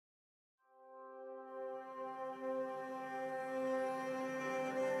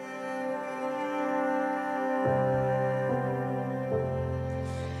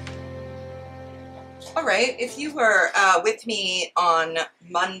All right, if you were with me on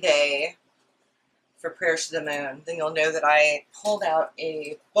Monday for Prayers to the Moon, then you'll know that I pulled out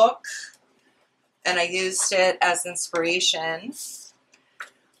a book and I used it as inspiration,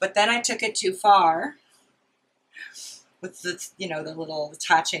 but then I took it too far with the little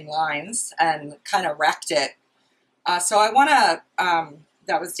attaching lines and kind of wrecked it. So I want to,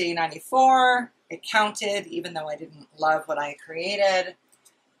 that was day 94. It counted, even though I didn't love what I created.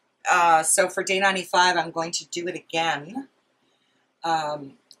 So for day 95, I'm going to do it again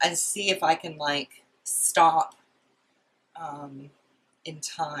and see if I can stop in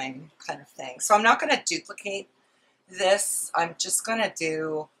time, kind of thing. So I'm not going to duplicate this. I'm just going to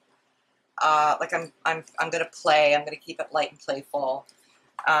do I'm going to play. I'm going to keep it light and playful,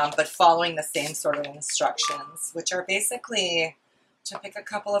 but following the same sort of instructions, which are basically to pick a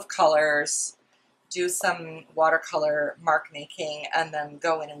couple of colors, do some watercolor mark making, and then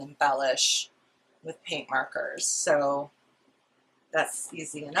go in and embellish with paint markers. So that's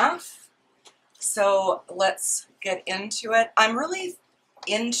easy enough. So let's get into it. I'm really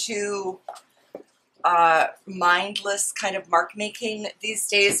into mindless kind of mark making these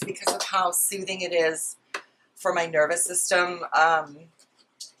days because of how soothing it is for my nervous system. I'm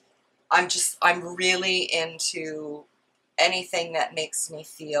really into anything that makes me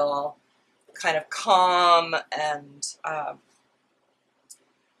feel kind of calm and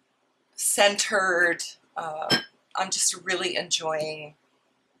centered. I'm just really enjoying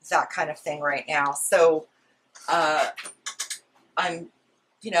that kind of thing right now. So I'm,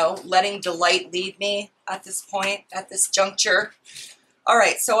 letting delight lead me at this point, at this juncture. All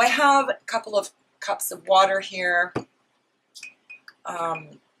right, so I have a couple of cups of water here.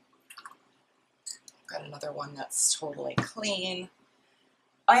 Got another one that's totally clean.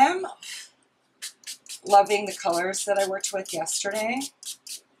 I am loving the colors that I worked with yesterday,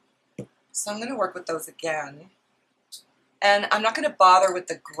 so I'm going to work with those again. And I'm not going to bother with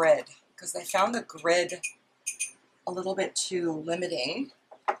the grid because I found the grid a little bit too limiting.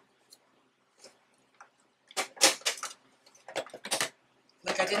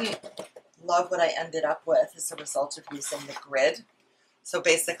 I didn't love what I ended up with as a result of using the grid. So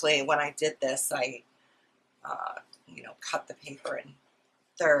basically, when I did this, I cut the paper in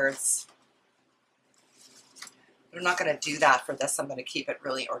thirds. But I'm not going to do that for this. I'm going to keep it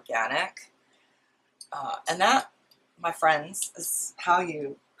really organic. And that, my friends, is how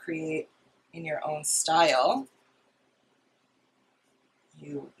you create in your own style.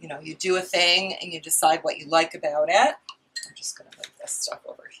 You do a thing and you decide what you like about it. I'm just going to move this stuff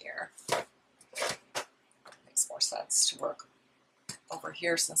over here. Makes more sense to work over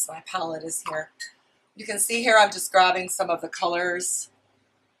here since my palette is here. You can see here I'm just grabbing some of the colors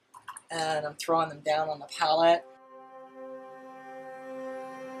and I'm throwing them down on the palette.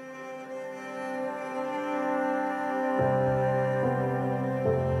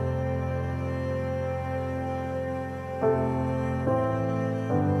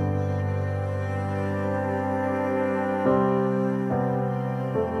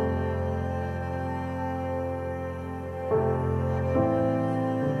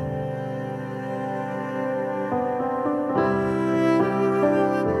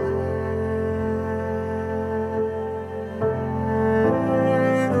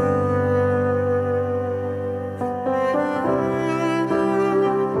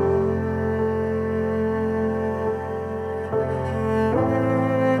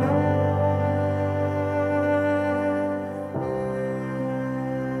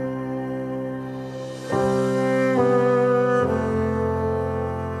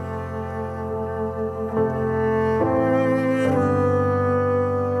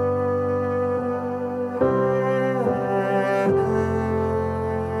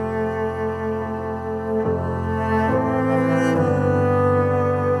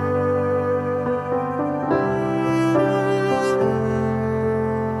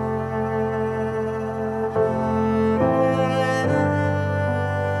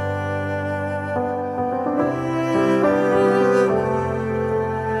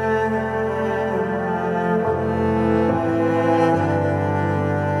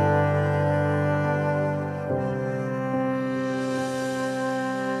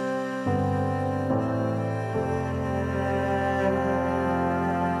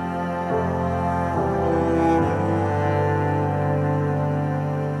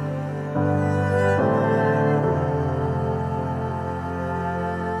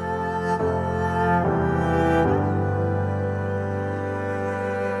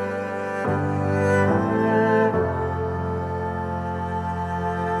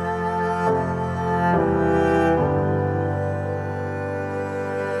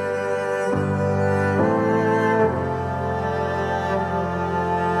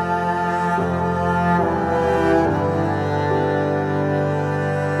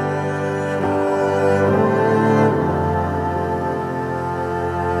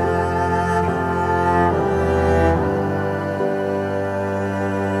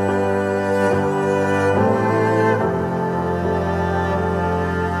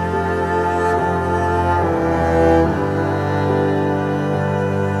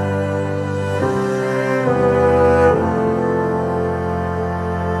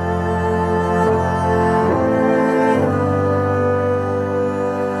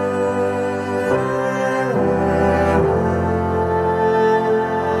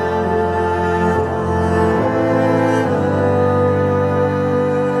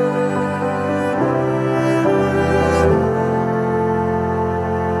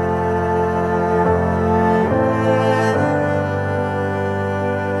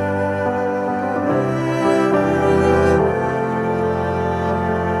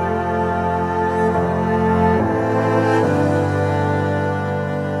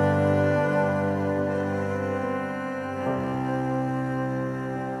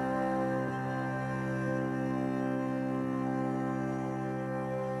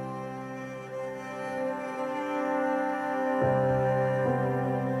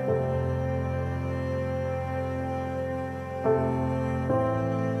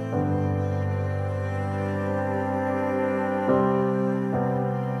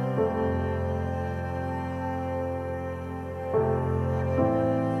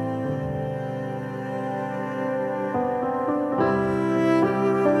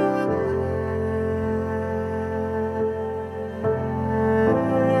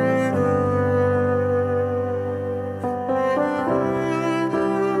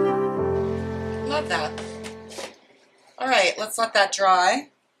 let that dry.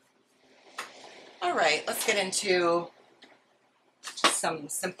 All right, let's get into just some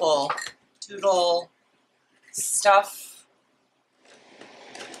simple doodle stuff.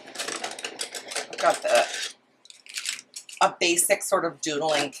 I've got a basic sort of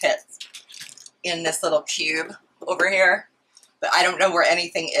doodling kit in this little cube over here, but I don't know where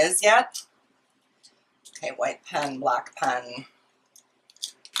anything is yet. Okay, white pen, black pen,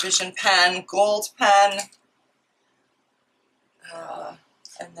 vision pen, gold pen,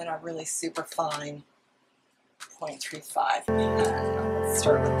 and then a really super fine 0.35 pen. Let's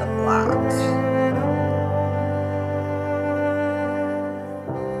start with the black.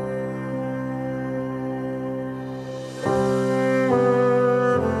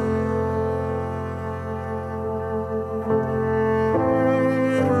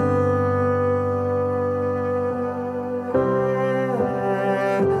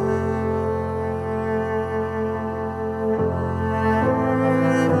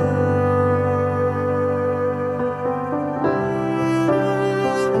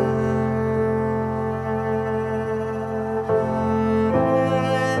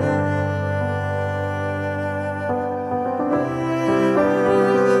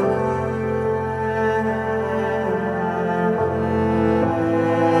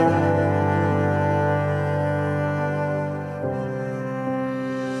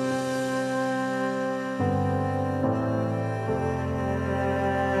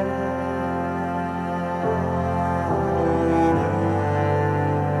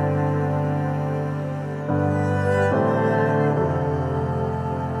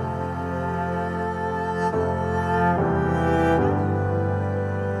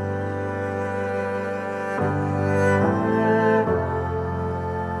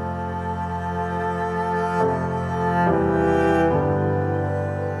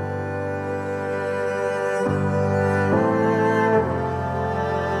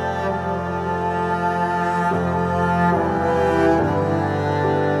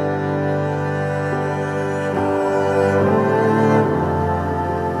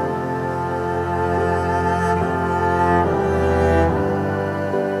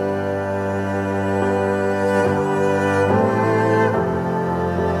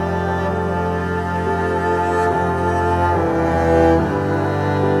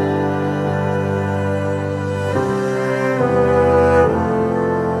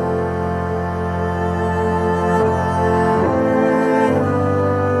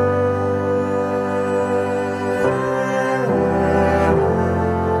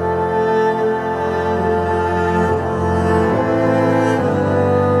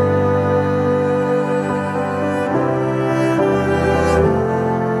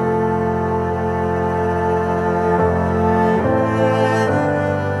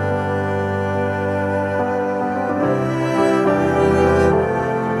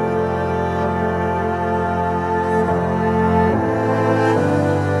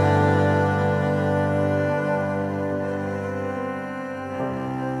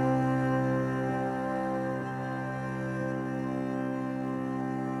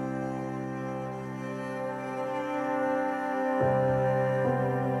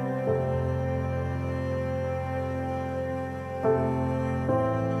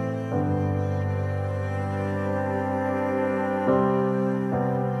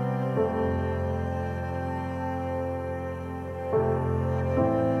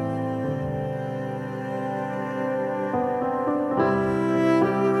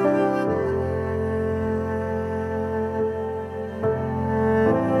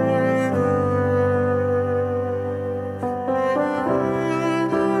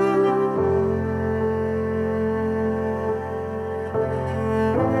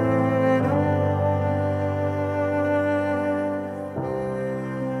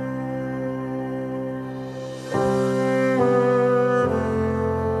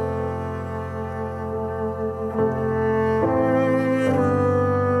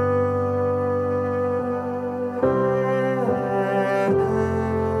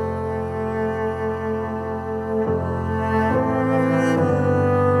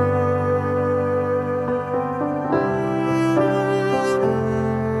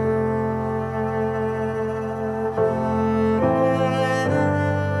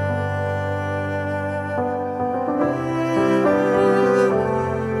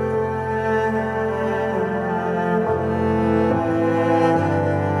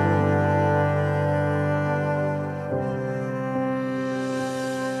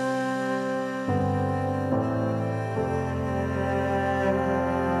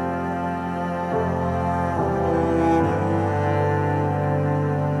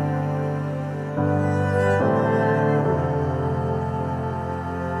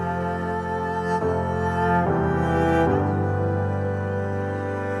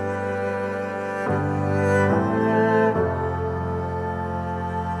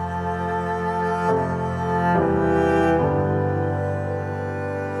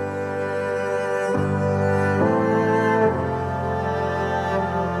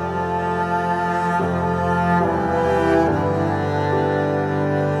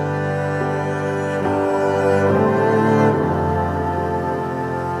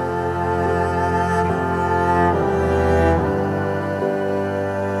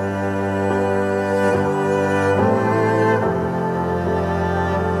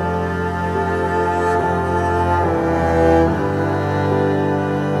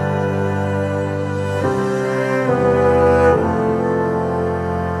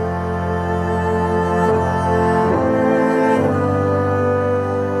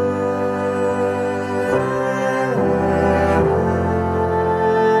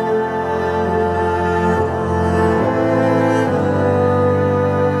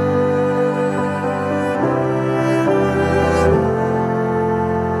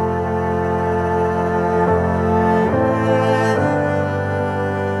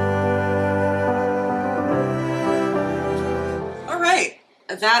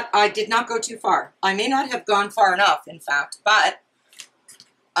 That I did not go too far. I may not have gone far enough, in fact, but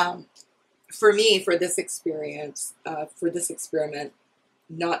for me, for this experience, for this experiment,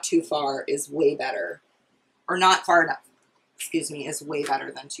 not too far is way better, or not far enough, excuse me, is way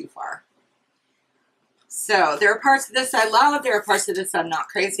better than too far. So there are parts of this I love, there are parts of this I'm not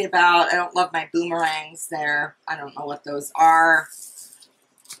crazy about. I don't love my boomerangs there. I don't know what those are.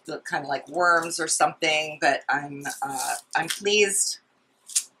 They look kind of like worms or something, but I'm pleased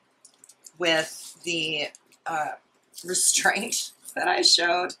with the restraint that I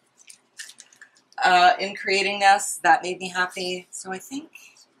showed in creating this. That made me happy. So I think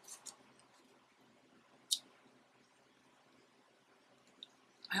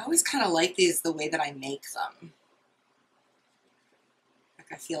I always kind of like these the way that I make them. Like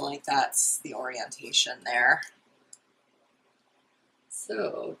I feel like that's the orientation there.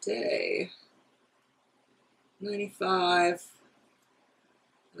 So day 95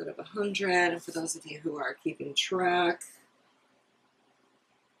 out of 100, and for those of you who are keeping track,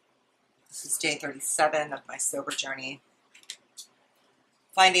 this is day 37 of my sober journey.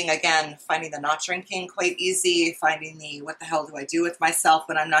 Finding the not drinking quite easy, finding the what the hell do I do with myself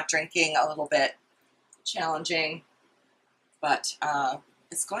when I'm not drinking a little bit challenging, but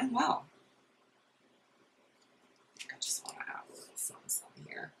it's going well. I just want to add a little something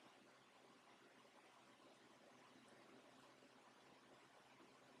here.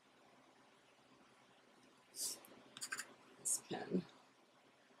 This pen.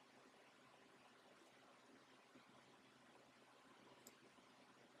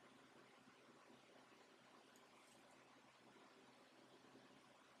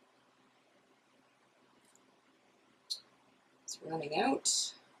 It's running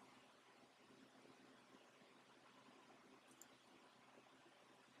out.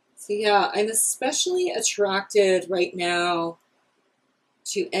 So yeah, I'm especially attracted right now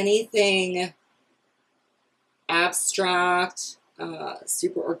to anything abstract,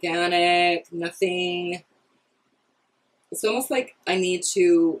 super organic, nothing. It's almost like I need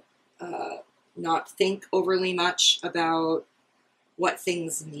to not think overly much about what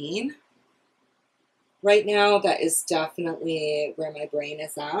things mean. Right now, that is definitely where my brain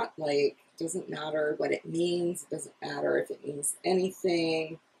is at. Like, it doesn't matter what it means. It doesn't matter if it means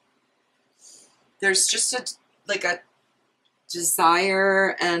anything. There's just a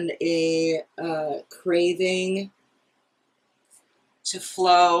desire and a craving to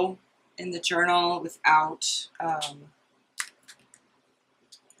flow in the journal without,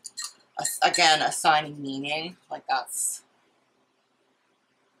 again, assigning meaning. Like it's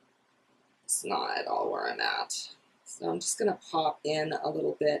not at all where I'm at. So I'm just going to pop in a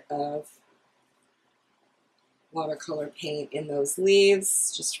little bit of watercolor paint in those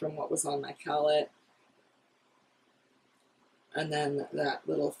leaves, just from what was on my palette. And then that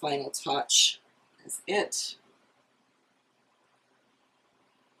little final touch is it.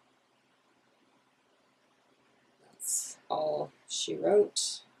 That's all she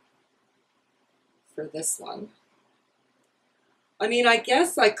wrote for this one. I mean, I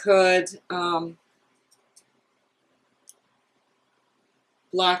guess I could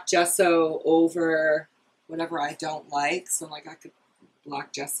black gesso over whatever I don't like. So like I could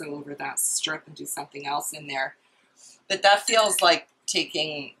black gesso over that strip and do something else in there. But that feels like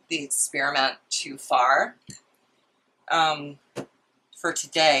taking the experiment too far. For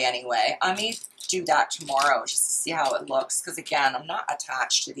today anyway. I may do that tomorrow just to see how it looks. Because again, I'm not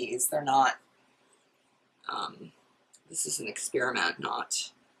attached to these. They're not, this is an experiment,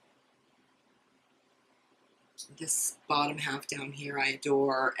 not This bottom half down here I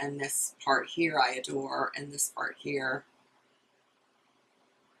adore, and this part here I adore, and this part here.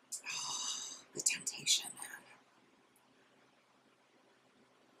 Oh, the temptation, man.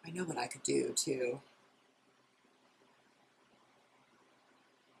 I know what I could do too.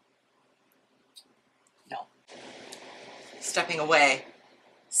 No. Stepping away.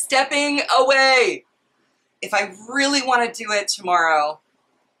 Stepping away! If I really want to do it tomorrow,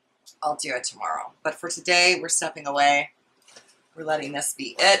 I'll do it tomorrow. But for today, we're stepping away. We're letting this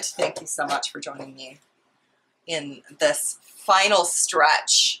be it. Thank you so much for joining me in this final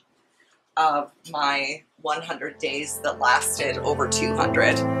stretch of my 100 days that lasted over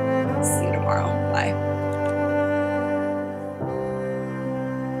 200. See you tomorrow. Bye.